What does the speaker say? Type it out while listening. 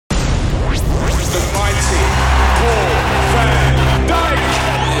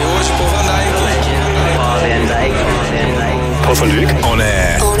Paul van Dyk. On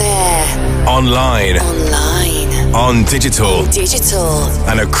air. On air. Online. Online. On digital. Digital.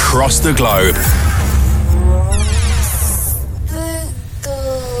 And across the globe.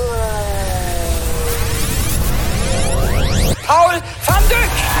 Paul van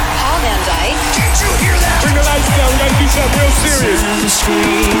Dyk. Paul van Dyk. Did you hear that? Bring the lights down, we gotta do something real serious.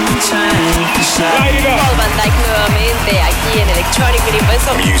 Light it up. Paul van Dyk nuevamente aquí en Electronic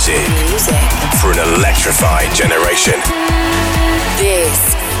Universal. Music. Music. For an electrified generation.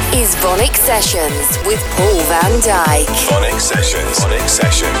 This is VONYC Sessions with Paul van Dyk. VONYC Sessions. VONYC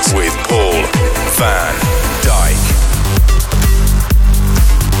Sessions with Paul van Dyk.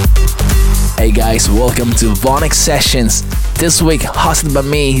 Hey guys, welcome to VONYC Sessions. This week hosted by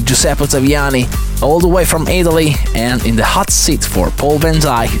me, Giuseppe Ottaviani, all the way from Italy and in the hot seat for Paul van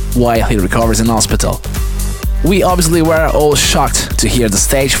Dyk while he recovers in hospital. We obviously were all shocked to hear the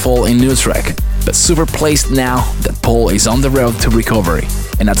stage fall in Utrecht, but super pleased now that Paul is on the road to recovery.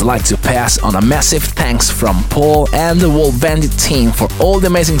 And I'd like to pass on a massive thanks from Paul and the whole Bandit team for all the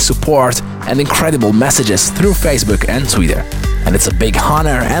amazing support and incredible messages through Facebook and Twitter. And it's a big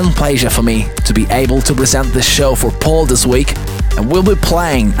honor and pleasure for me to be able to present this show for Paul this week. And we'll be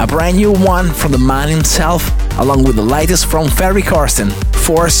playing a brand new one from the man himself, along with the latest from Ferry Corsten,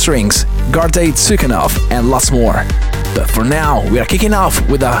 4 Strings, Gordey Tsukhanov, and lots more. But for now, we are kicking off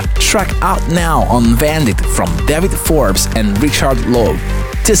with a track out now on Bandit from David Forbes and Richard Lowe.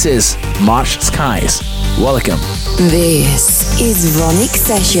 This is March Skies. Welcome. This is VONYC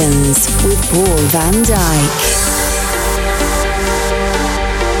Sessions with Paul van Dyk.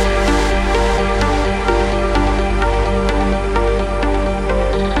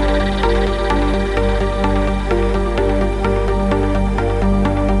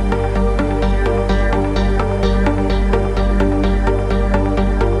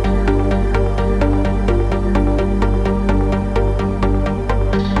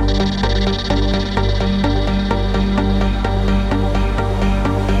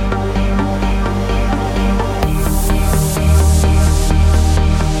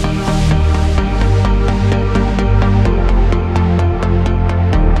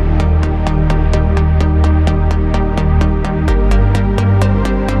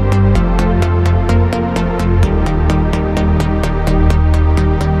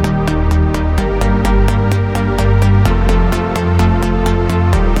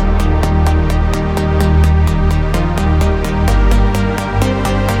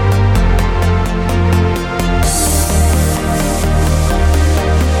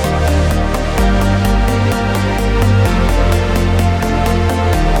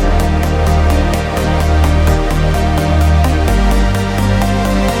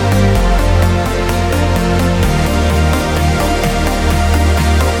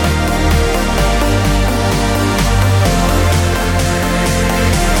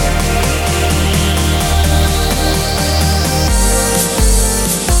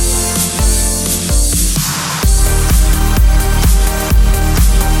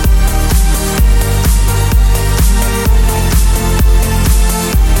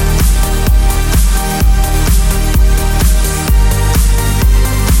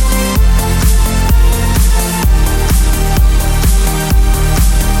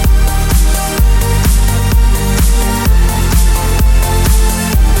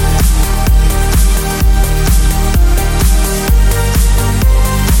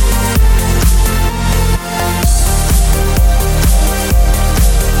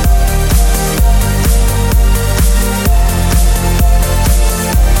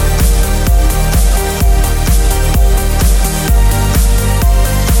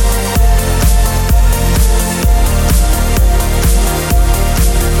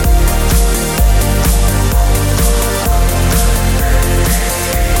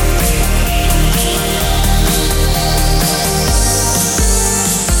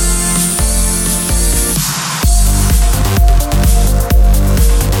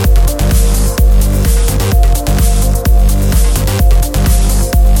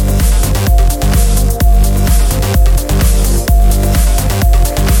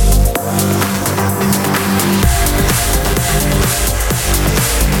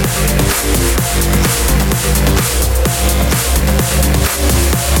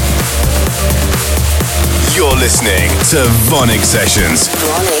 Listening to VONYC Sessions.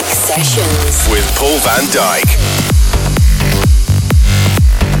 VONYC Sessions with Paul van Dyk.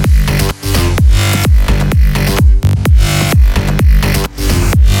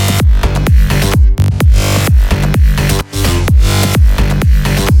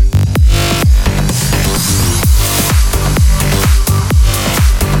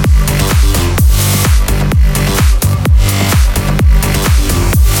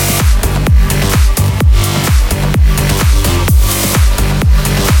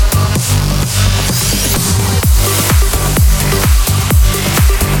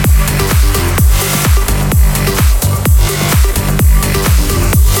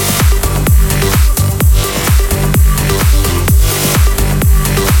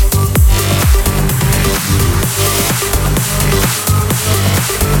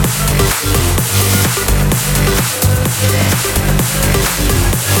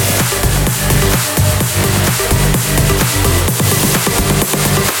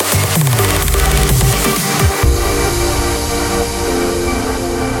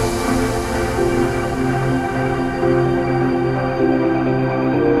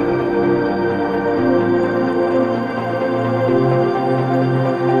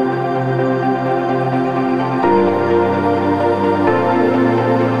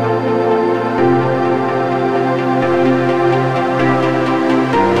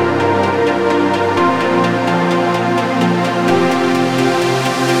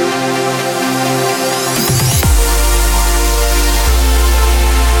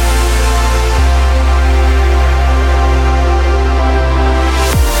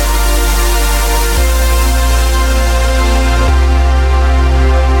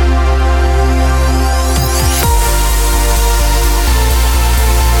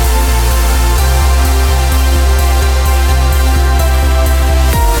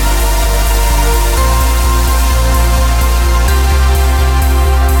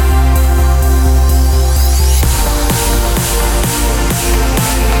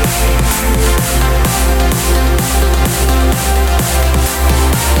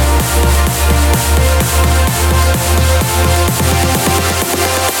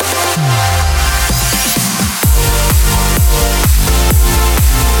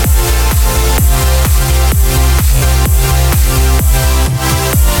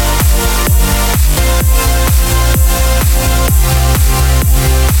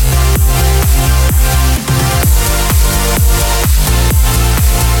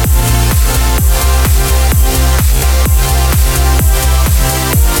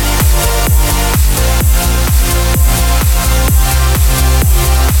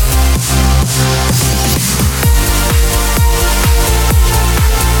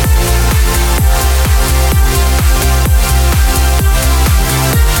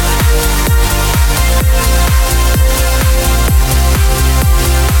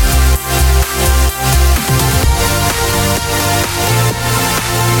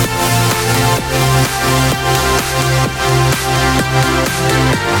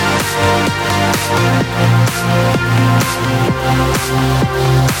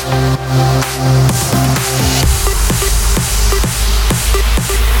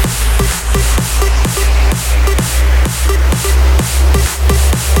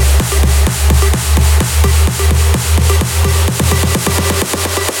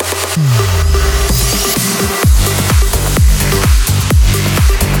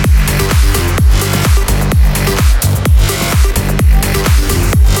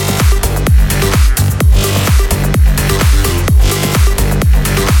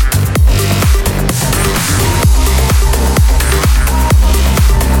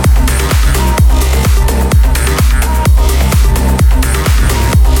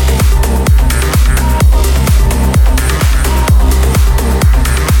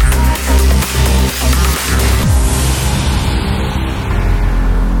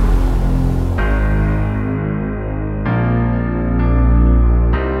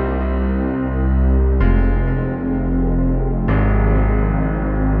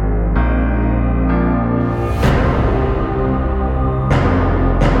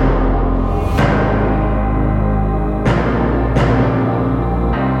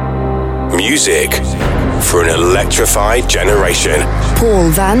 Music for an electrified generation. Paul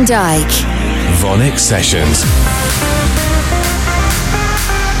van Dyk. VONYC Sessions.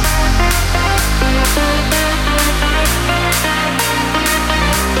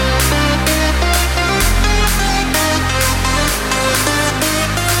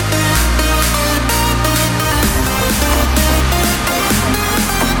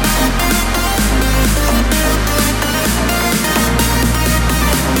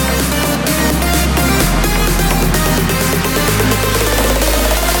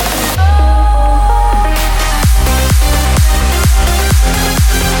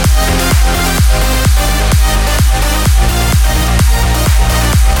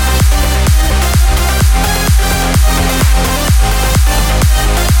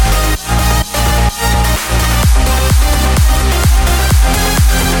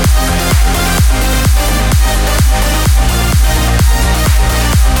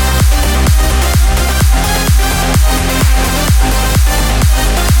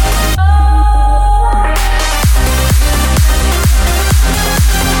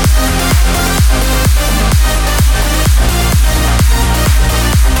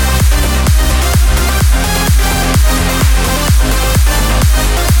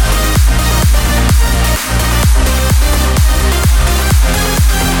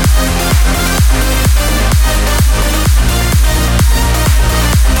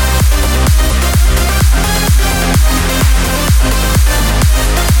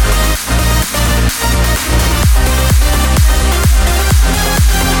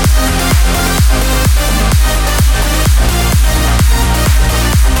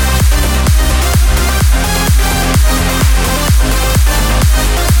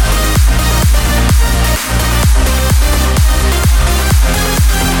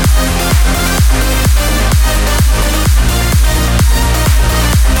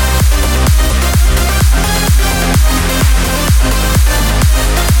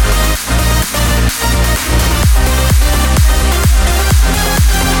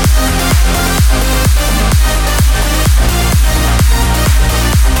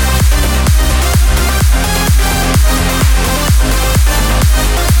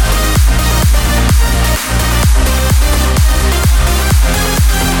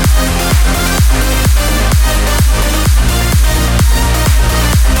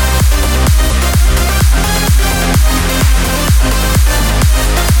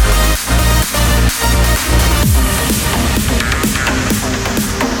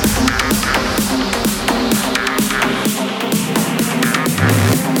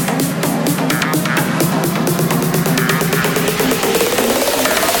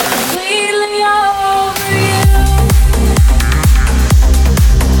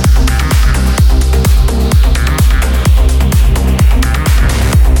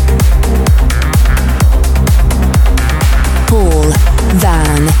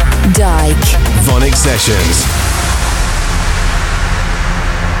 VONYC Sessions.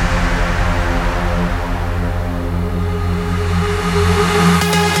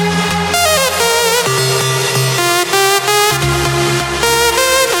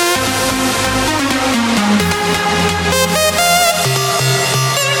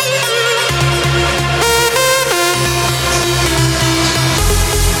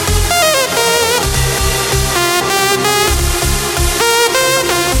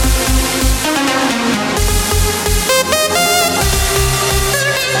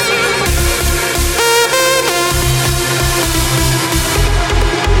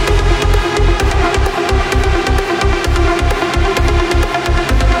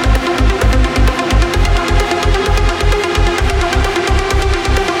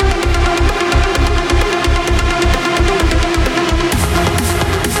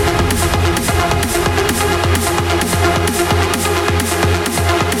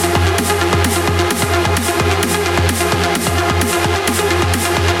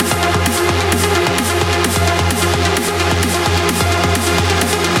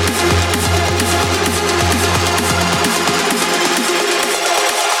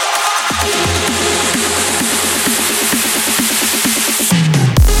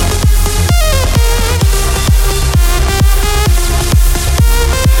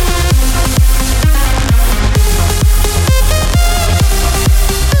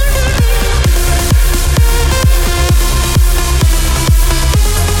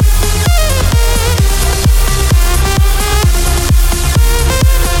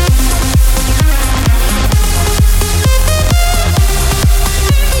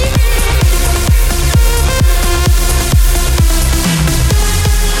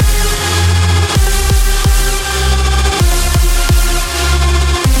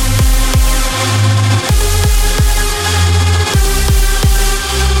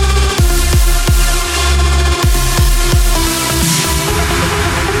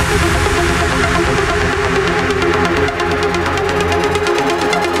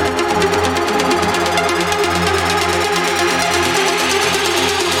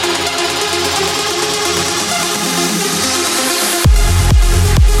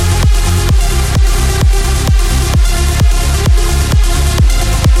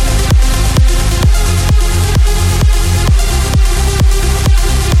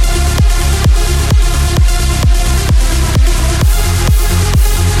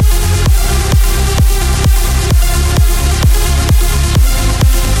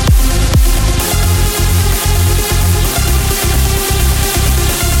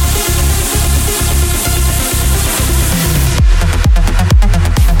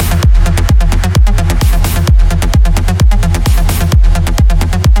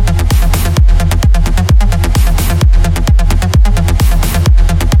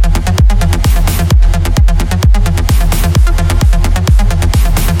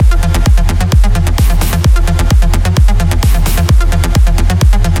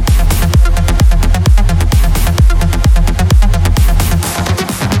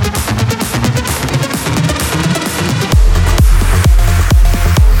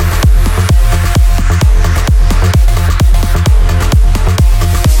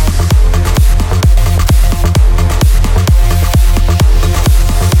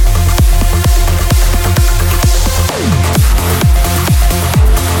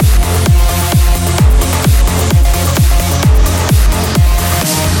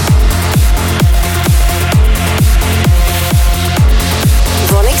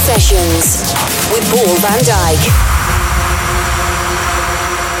 Sessions with Paul van Dyk.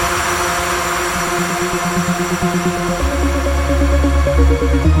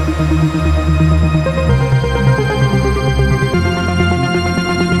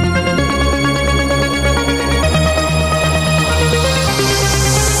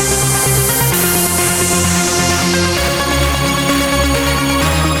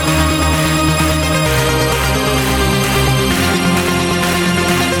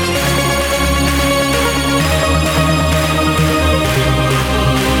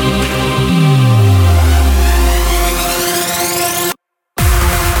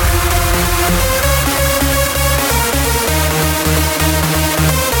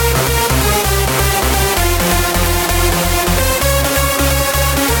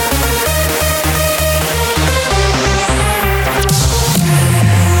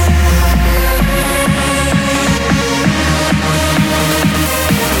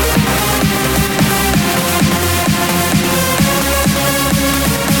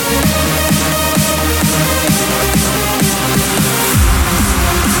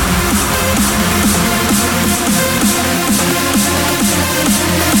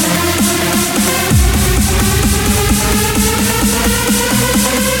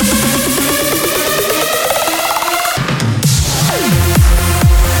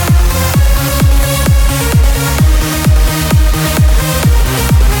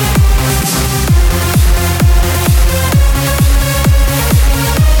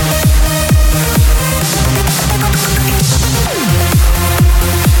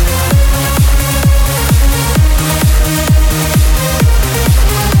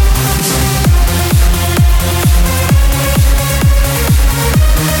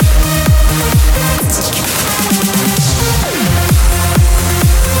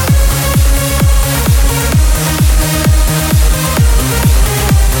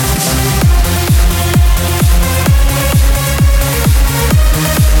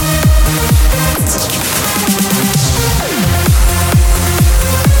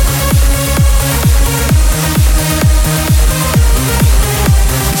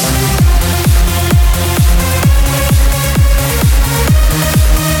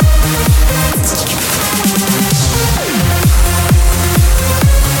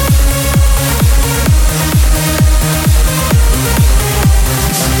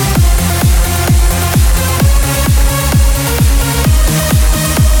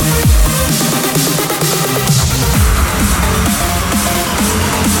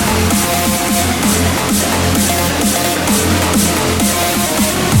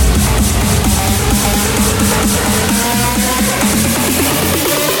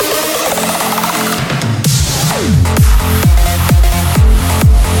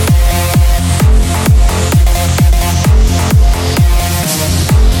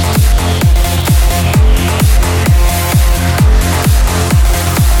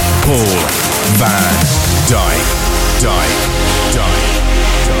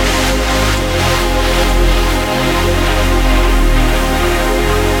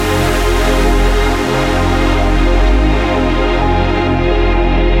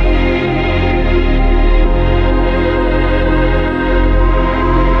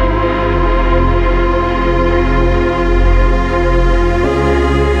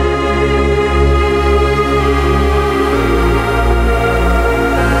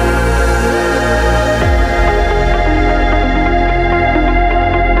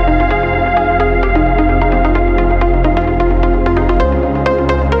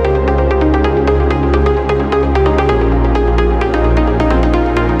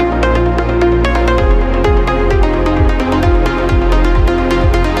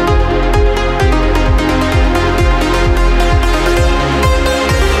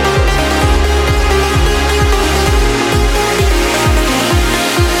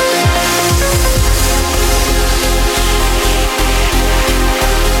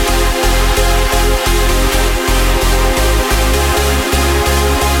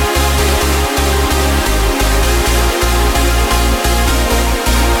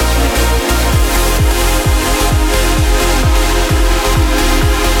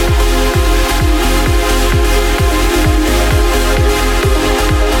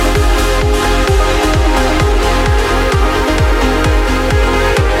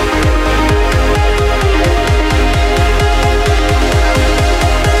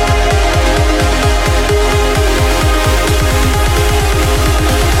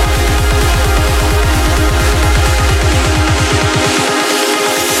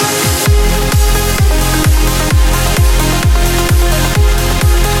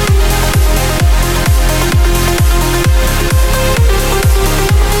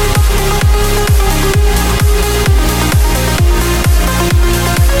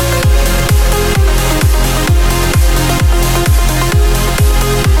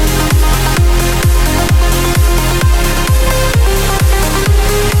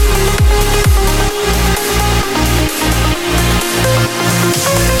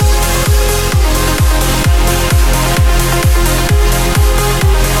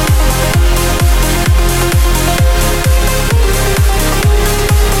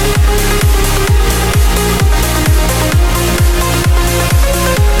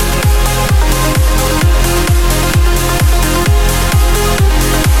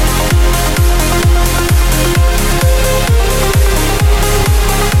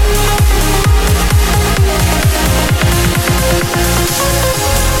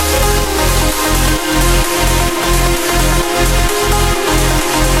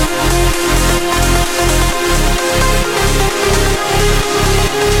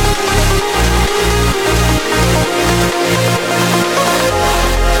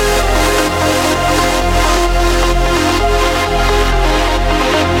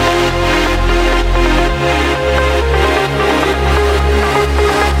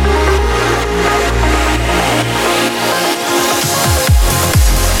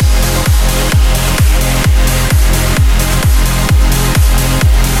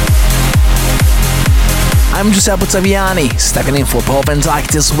 I'm Giuseppe Ottaviani, stepping in for Paul van Dyk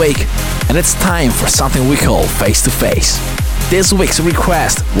this week, and it's time for something we call Face to Face. This week's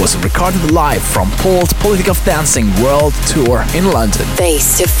request was recorded live from Paul's Politic of Dancing World Tour in London.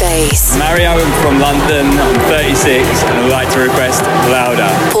 Face to Face. Mario, I'm from London, I'm 36, and I'd like to request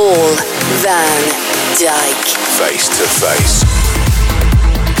Louder. Paul van Dyk. Face to Face.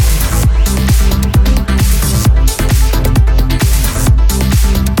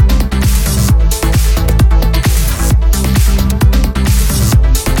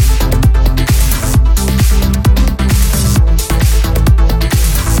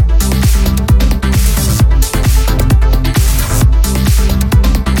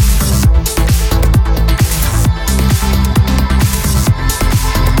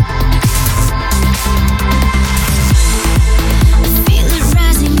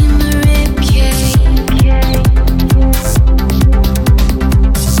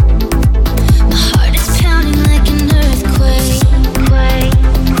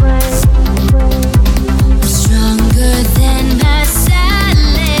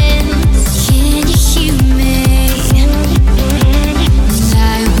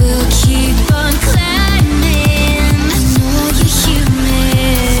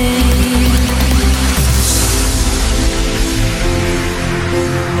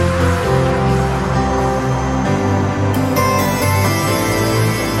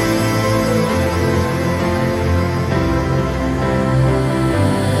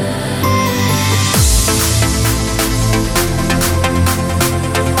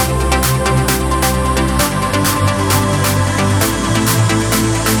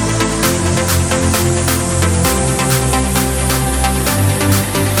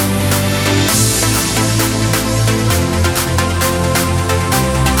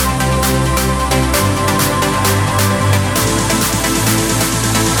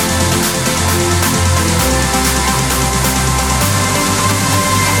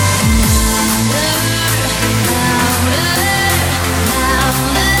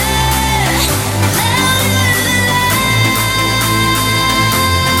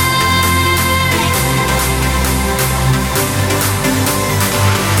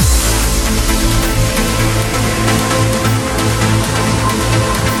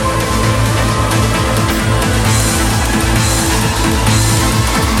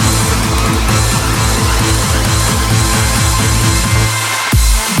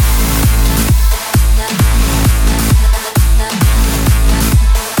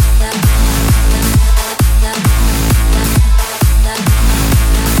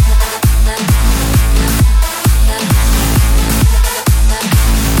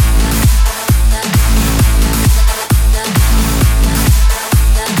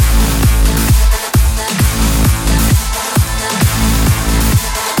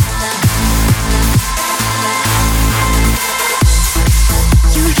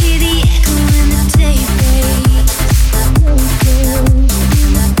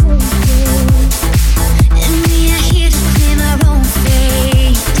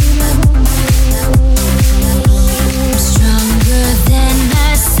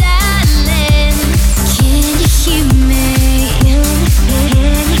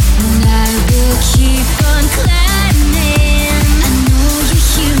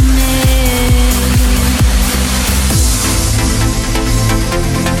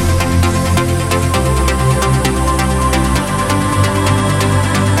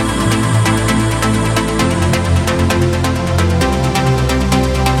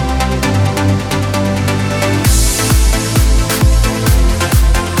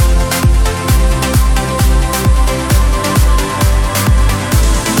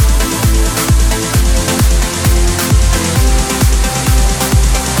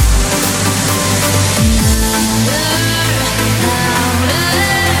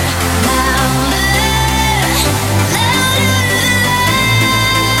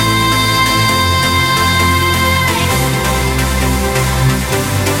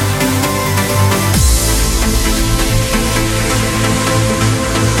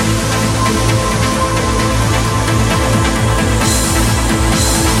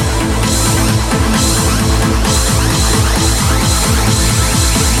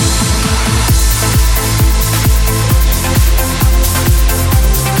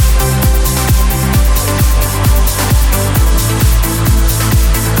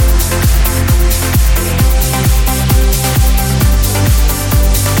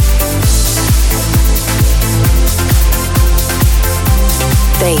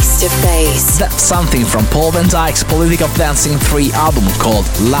 Face to Face. That's something from Paul van Dyk's Politic of Dancing 3 album called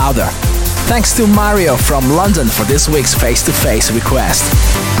Louder. Thanks to Mario from London for this week's Face to Face request.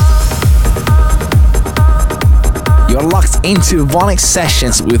 You're locked into VONYC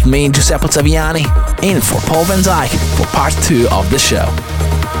Sessions with me, Giuseppe Ottaviani, in for Paul van Dyk for part 2 of the show.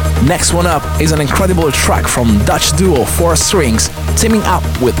 Next one up is an incredible track from Dutch duo 4 Strings, teaming up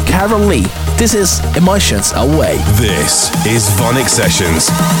with Carol Lee. This is Emotions Away. This is VONYC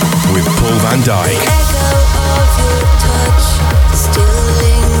Sessions with Paul van Dyk. Echo of your touch still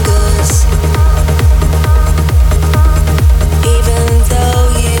lingers, even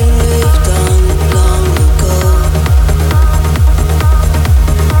though you moved on long ago.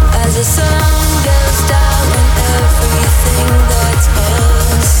 As the sun goes down on everything that's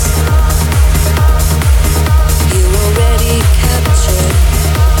us, you already captured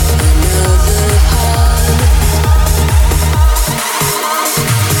another heart.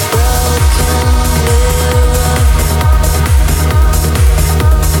 Broken mirror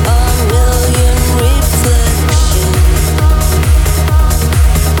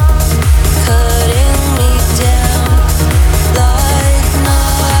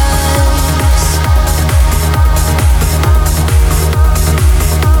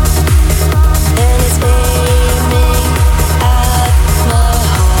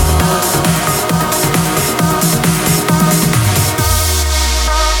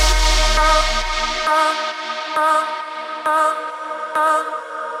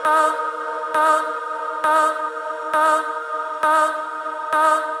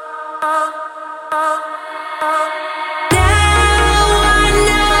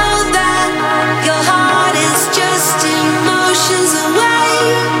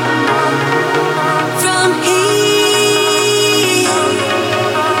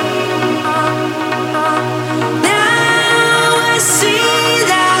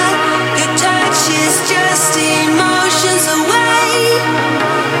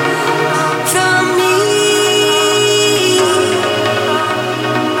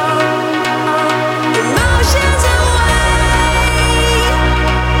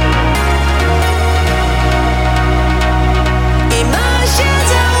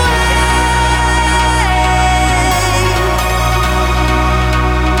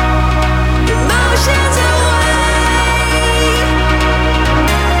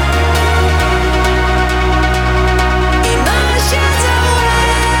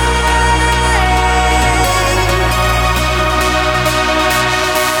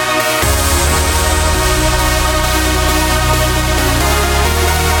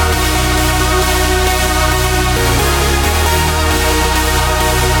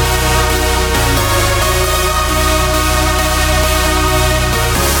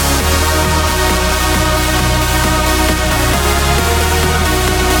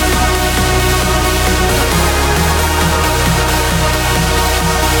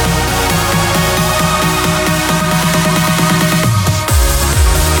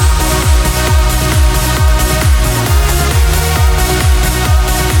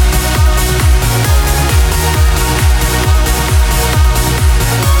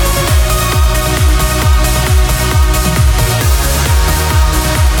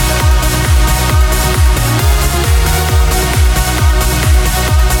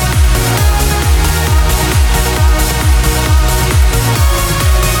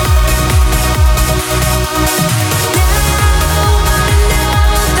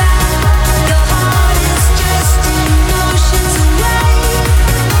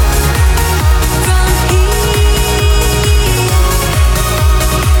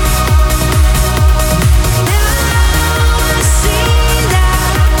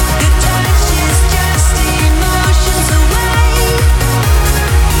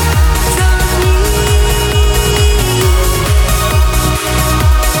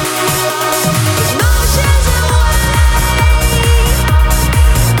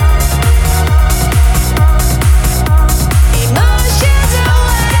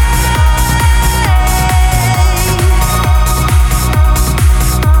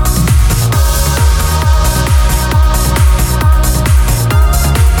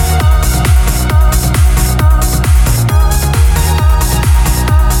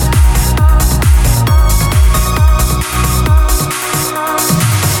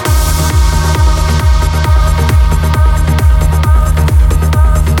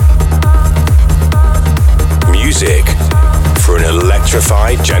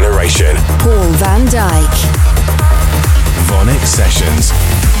electrified generation. Paul van Dyk. VONYC Sessions.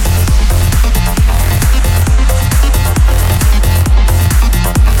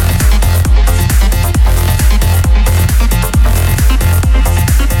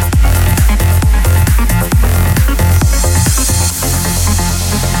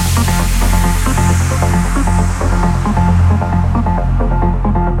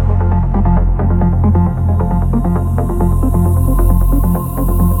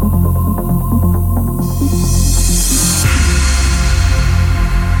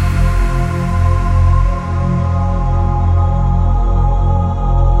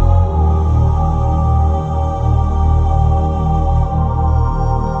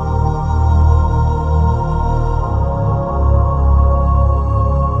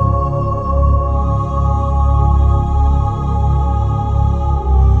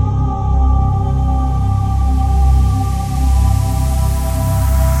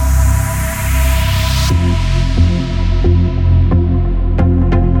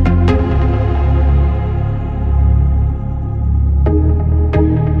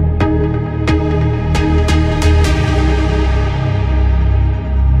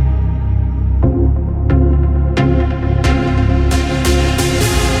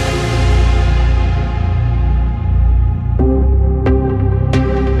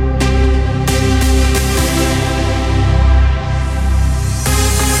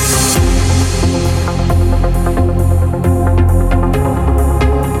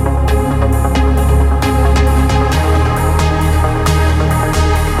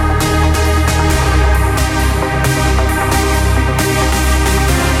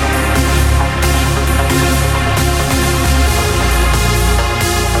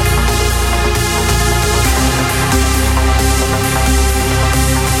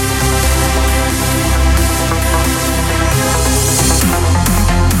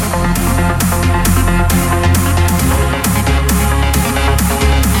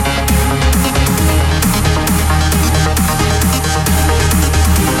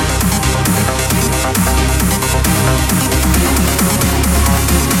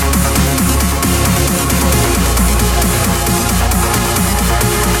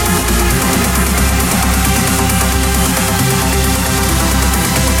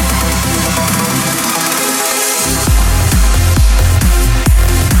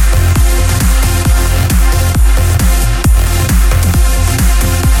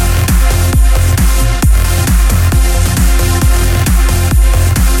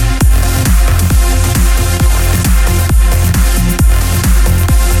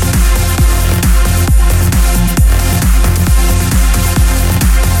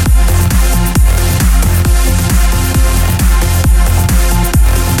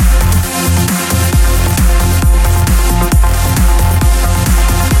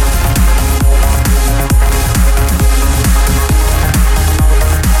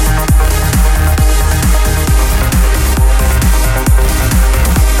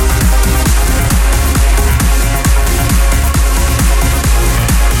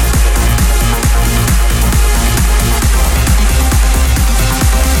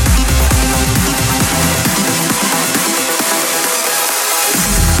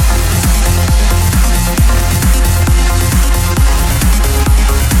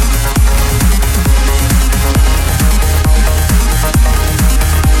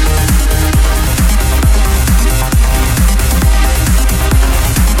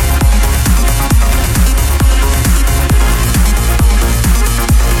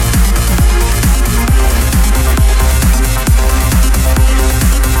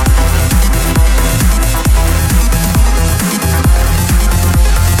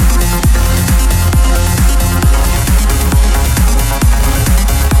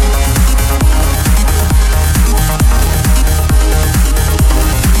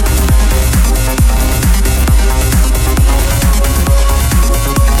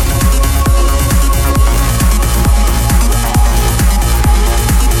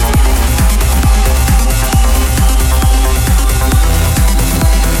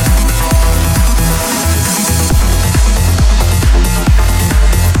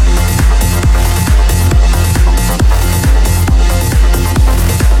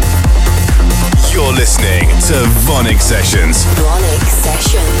 listening to VONYC Sessions. VONYC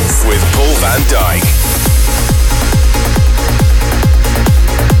Sessions. With Paul van Dyk.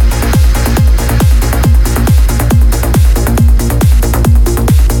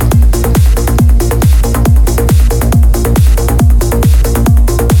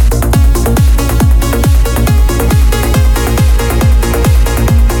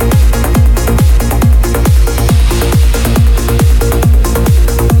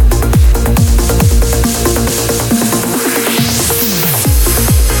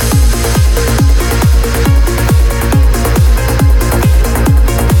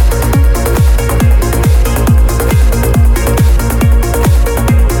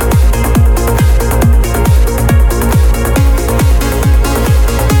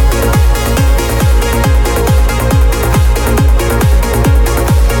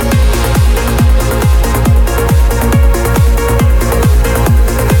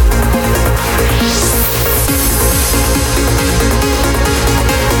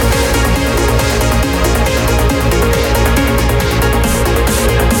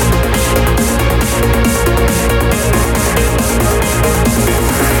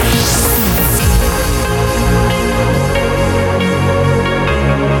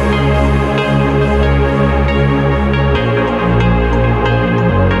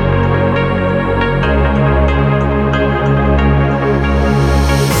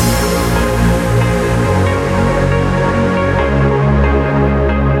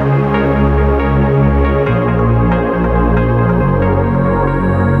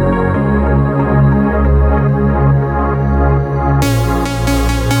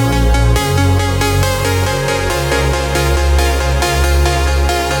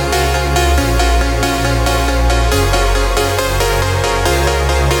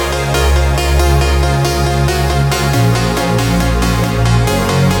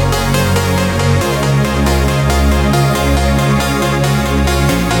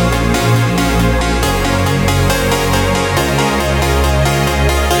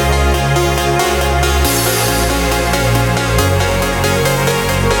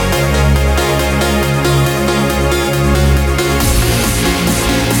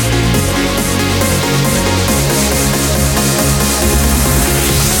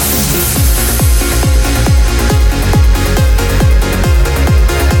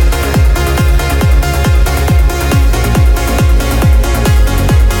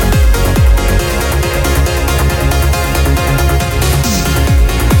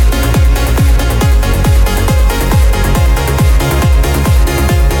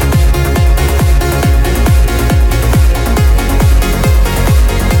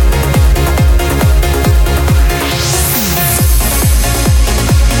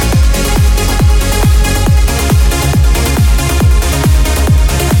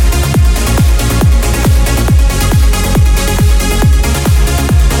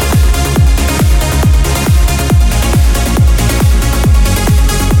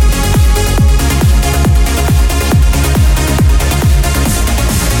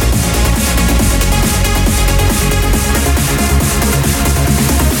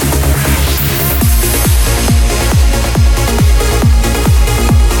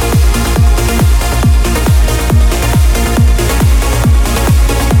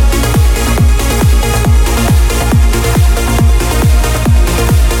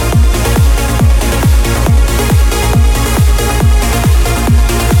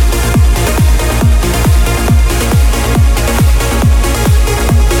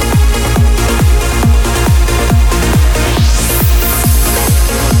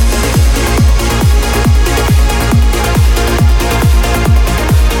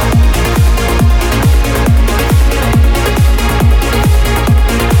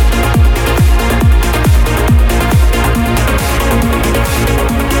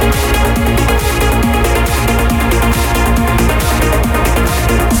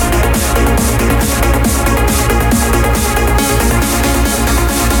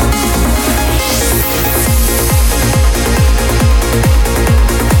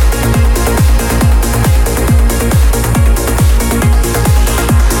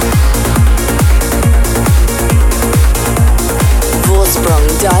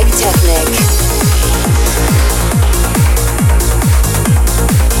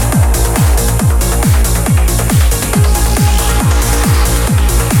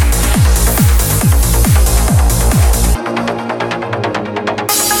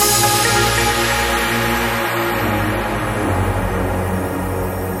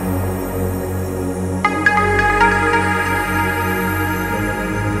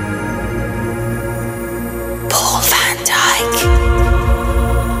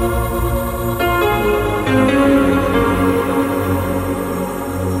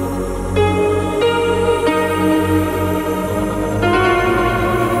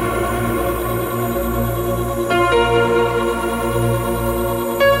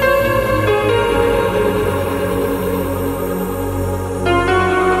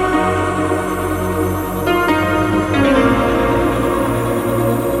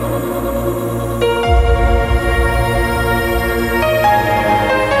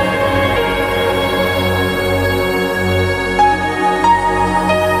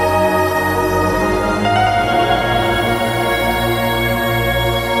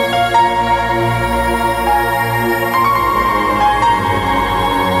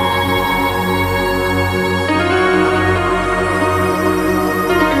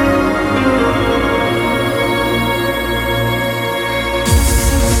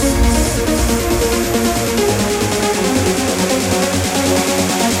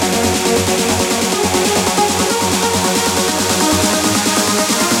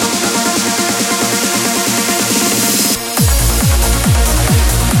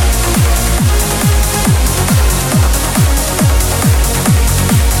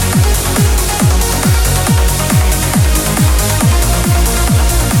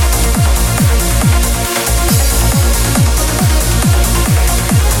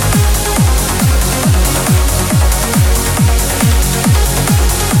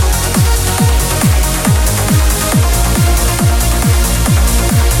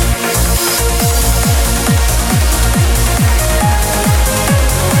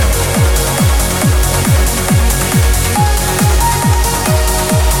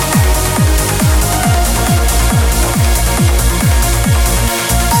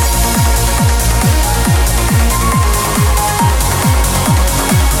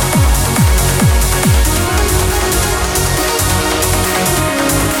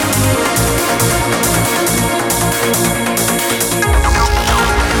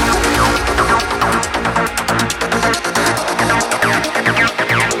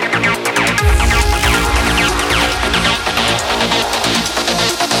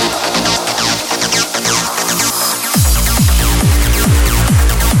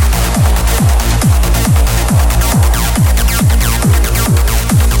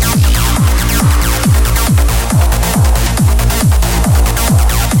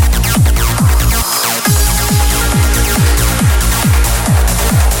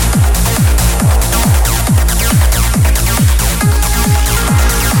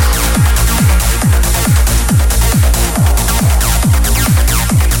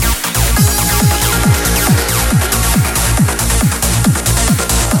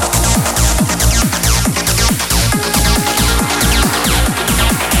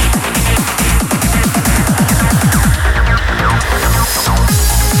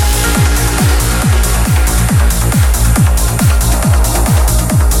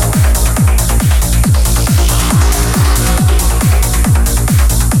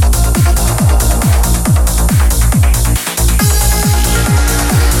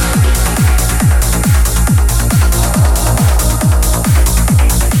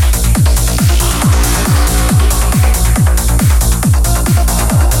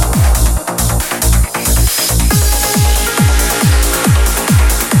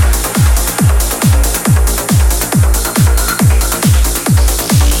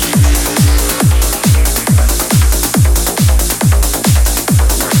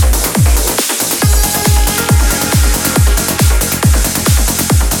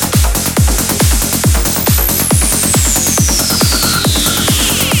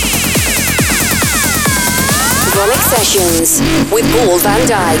 Sessions with Paul van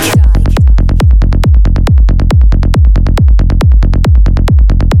Dyk.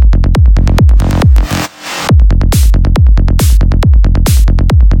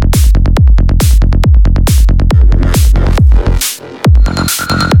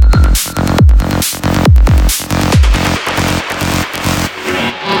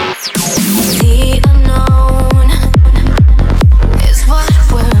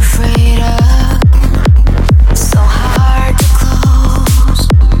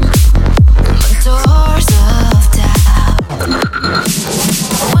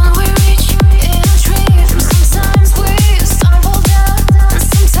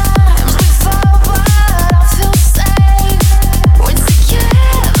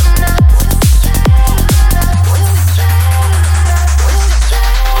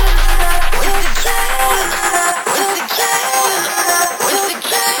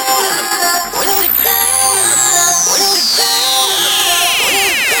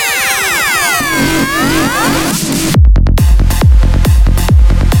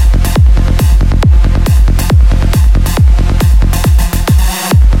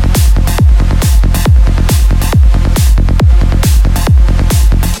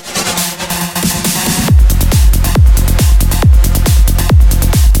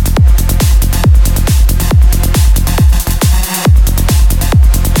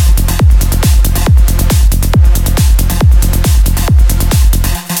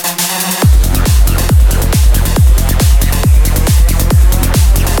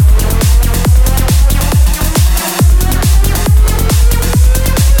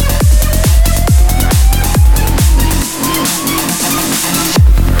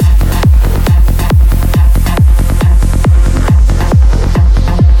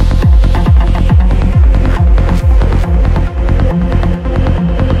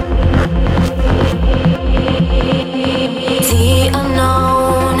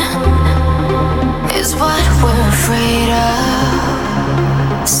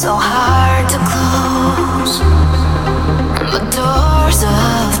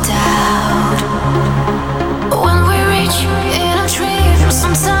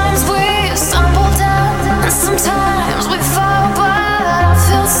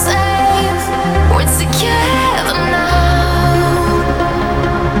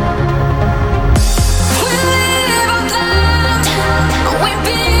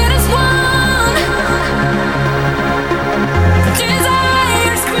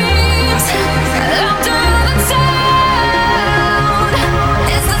 Desire scream.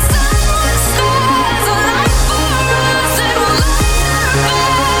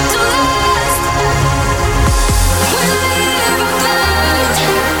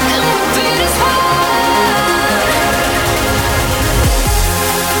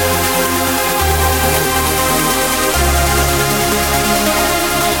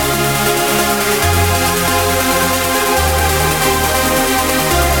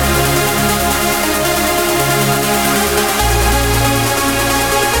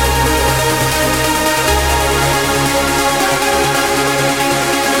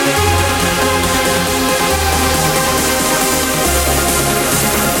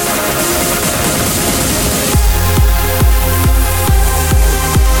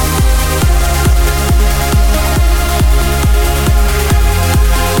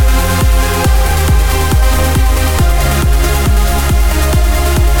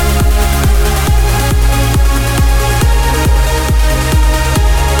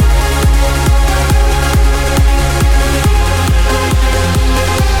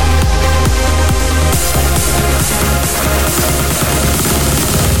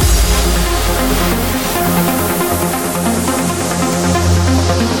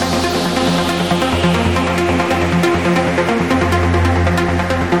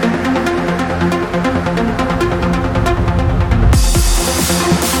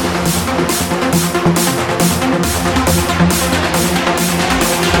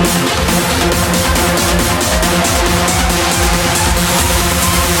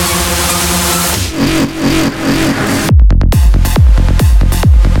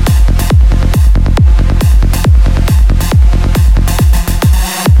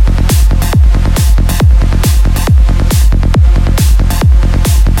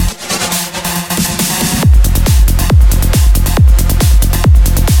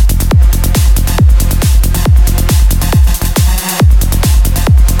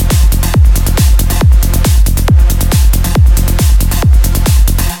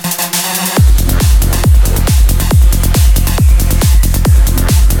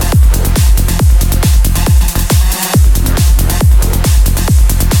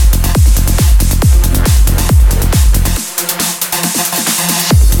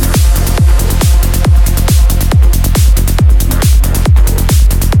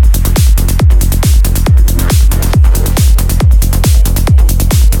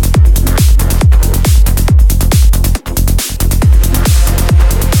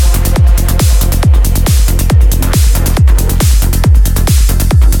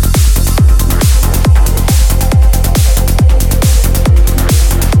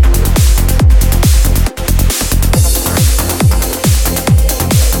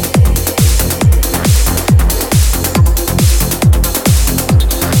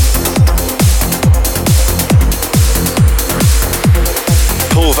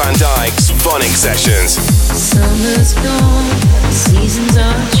 van Dijk's VONYC Sessions. Summer's gone, seasons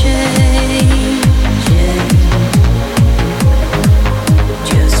are changing.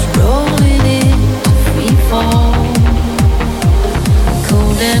 Just rolling into free fall.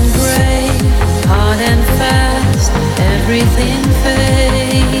 Cold and grey, hard and fast, everything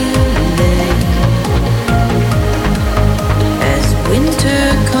fading. As winter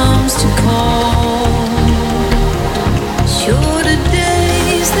comes to call, shorter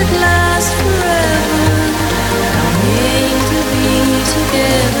days that last forever, longing to be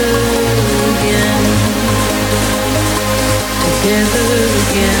together again, together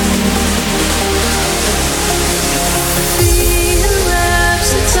again. Fear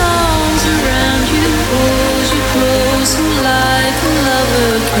wraps its arms around you, holds you close like a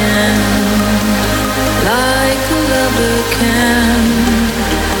lover can, like a lover can.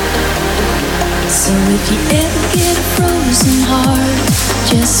 So if you ever get a frozen heart,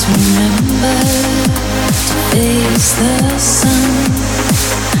 just remember to face the sun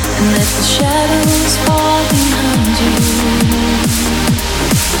and let the shadows fall behind you.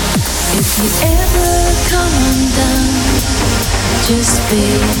 If you ever come undone, just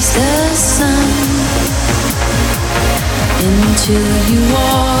face the sun until you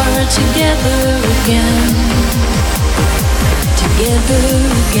are together again, together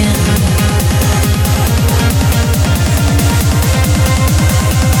again.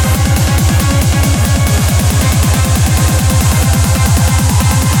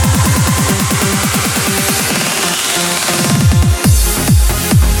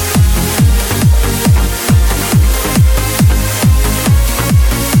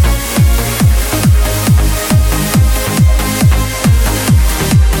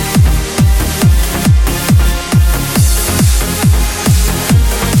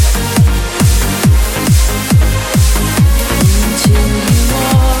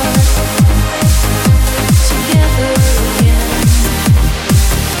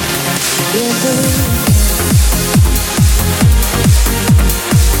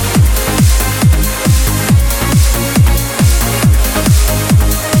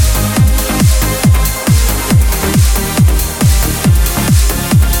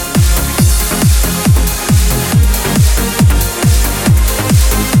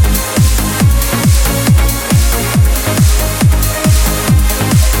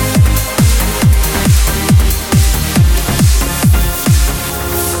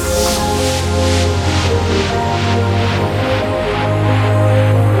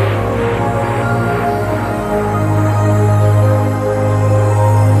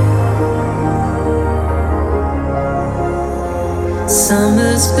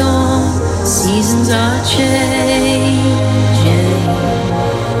 Summer's gone, seasons are changing.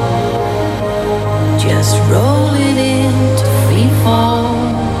 Just rolling into free fall.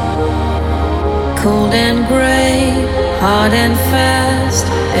 Cold and grey, hard and fast,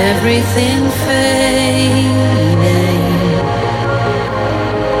 everything fading.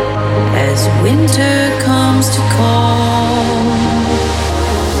 As winter comes to call,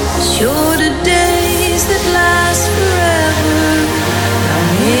 shorter days that last forever,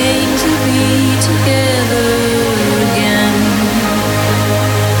 longing to be together again,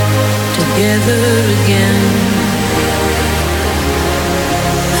 together again.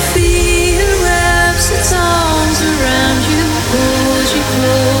 Fear wraps its arms around you, holds you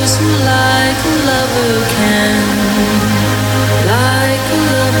close like a lover can, like a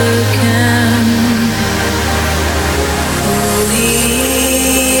lover can. Oh,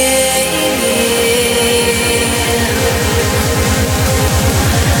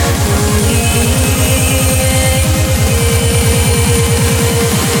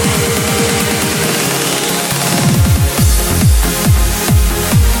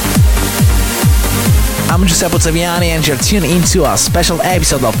 I'm Giuseppe Ottaviani and you're tuned into a special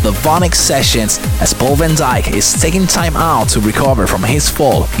episode of the VONYC Sessions as Paul van Dyk is taking time out to recover from his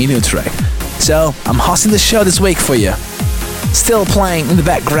fall in Utrecht. So I'm hosting the show this week for you. Still playing in the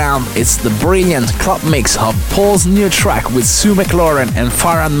background, it's the brilliant club mix of Paul's new track with Sue McLaurin and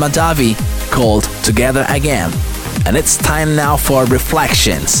Farhan Mahdavi called Together Again. And it's time now for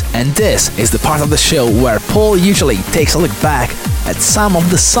Reflections, and this is the part of the show where Paul usually takes a look back at some of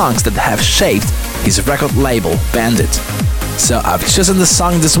the songs that have shaped his record label, Bandit. So I've chosen the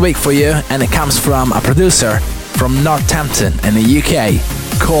song this week for you, and it comes from a producer from Northampton in the UK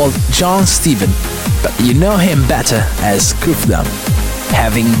called John Stephen, but you know him better as Koofdam.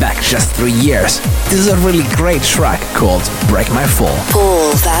 Having back just 3 years, this is a really great track called Break My Fall.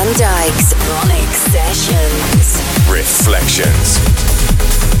 Paul van Dyk's VONYC Sessions. Reflections.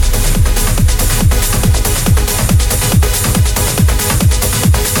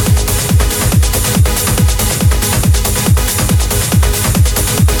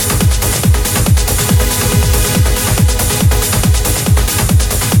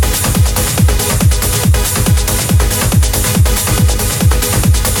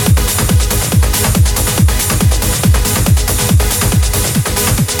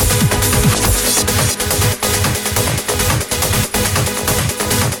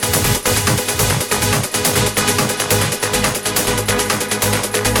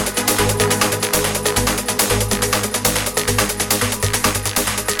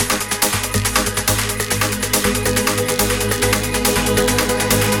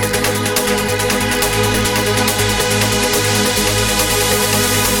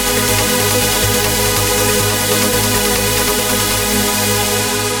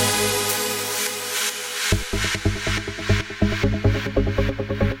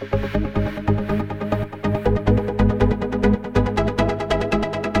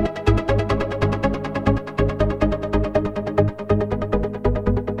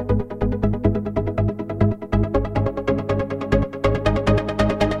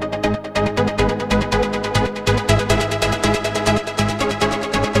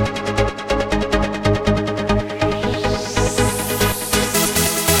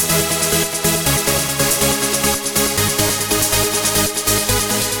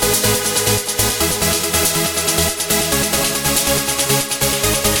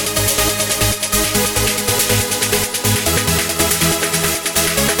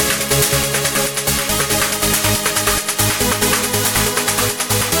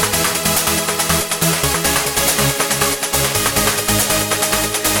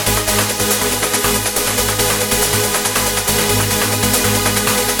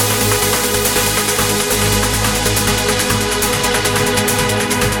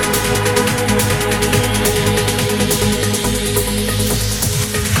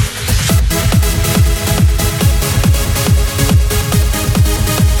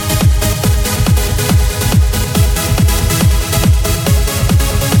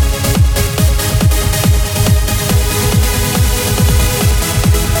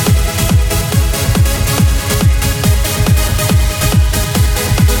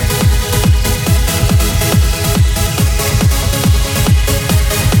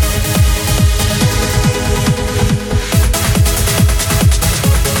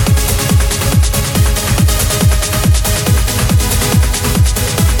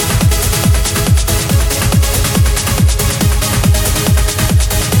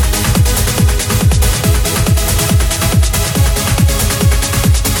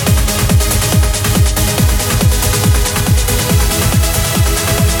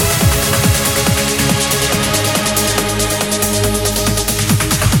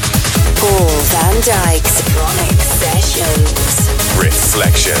 Dyke's VONYC Sessions.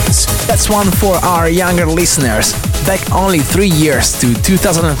 Reflections. That's one for our younger listeners. Back only 3 years to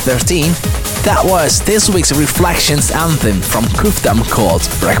 2013, that was this week's Reflections anthem from Kufdam called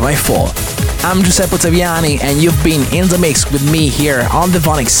Break My Fall. I'm Giuseppe Ottaviani and you've been in the mix with me here on the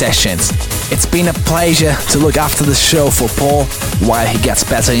VONYC Sessions. It's been a pleasure to look after the show for Paul while he gets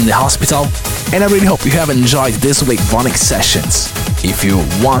better in the hospital, and I really hope you have enjoyed this week's VONYC Sessions. If you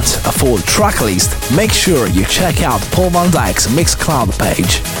want a full track list, make sure you check out Paul Van Dyke's Mixcloud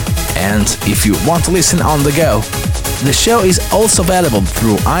page. And if you want to listen on the go, the show is also available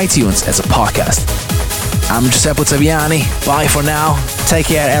through iTunes as a podcast. I'm Giuseppe Ottaviani. Bye for now. Take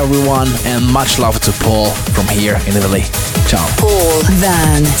care, everyone, and much love to Paul from here in Italy. Ciao. Paul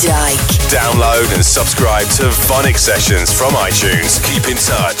Van Dyke. Download and subscribe to VONYC Sessions from iTunes. Keep in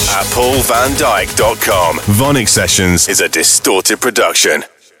touch at paulvandyke.com. VONYC Sessions is a Distorted production.